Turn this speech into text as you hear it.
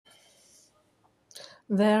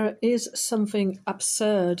There is something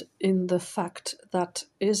absurd in the fact that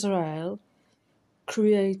Israel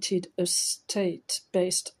created a state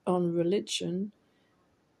based on religion,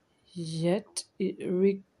 yet it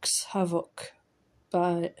wreaks havoc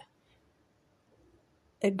by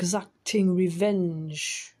exacting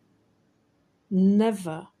revenge.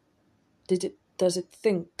 Never does it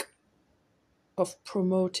think of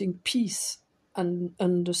promoting peace and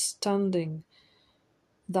understanding.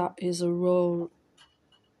 That is a role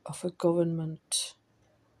of a government.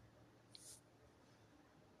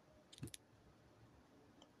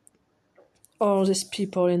 All these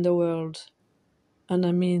people in the world, and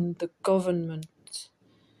I mean the government,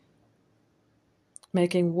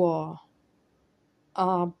 making war,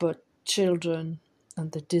 are but children,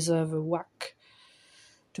 and they deserve a whack.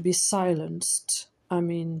 To be silenced, I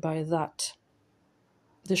mean by that,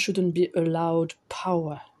 they shouldn't be allowed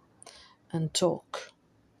power and talk,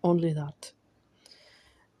 only that.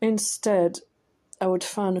 Instead, I would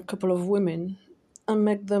find a couple of women and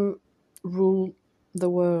make them rule the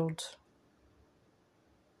world.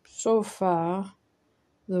 So far,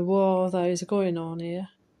 the war that is going on here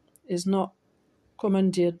is not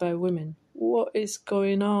commandeered by women. What is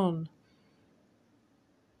going on?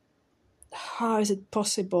 How is it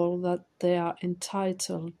possible that they are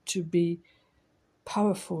entitled to be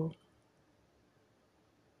powerful?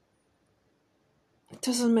 It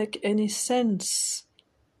doesn't make any sense.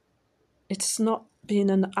 It's not being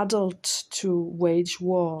an adult to wage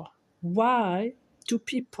war. Why do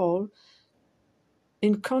people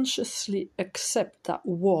unconsciously accept that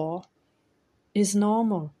war is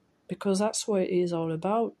normal? Because that's what it is all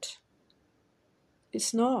about.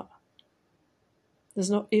 It's not. There's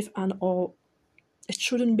no if and or. It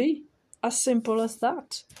shouldn't be. As simple as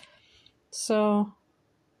that. So,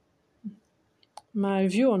 my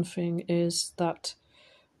view on things is that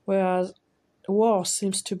whereas war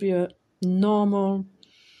seems to be a normal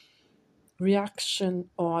reaction,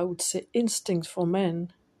 or I would say instinct for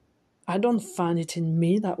men, I don't find it in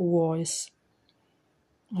me that war is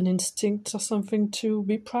an instinct or something to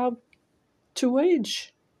be proud to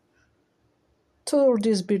wage. Total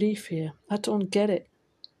disbelief here. I don't get it.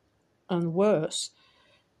 And worse,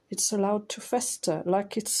 it's allowed to fester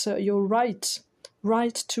like it's your right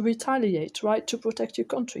to retaliate, right to protect your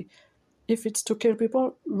country. If it's to kill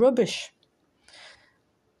people, rubbish.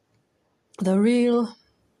 The real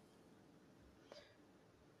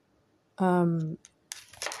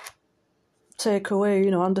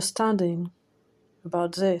takeaway, understanding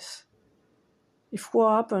about this, if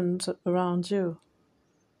war happens around you,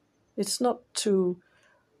 it's not to,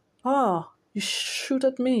 you shoot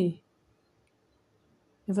at me,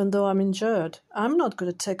 even though I'm injured. I'm not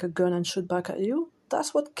going to take a gun and shoot back at you.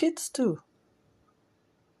 That's what kids do.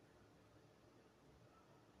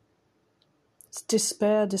 It's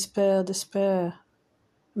despair, despair, despair.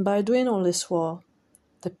 And by doing all this war,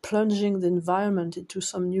 they're plunging the environment into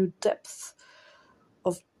some new depth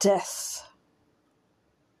of death.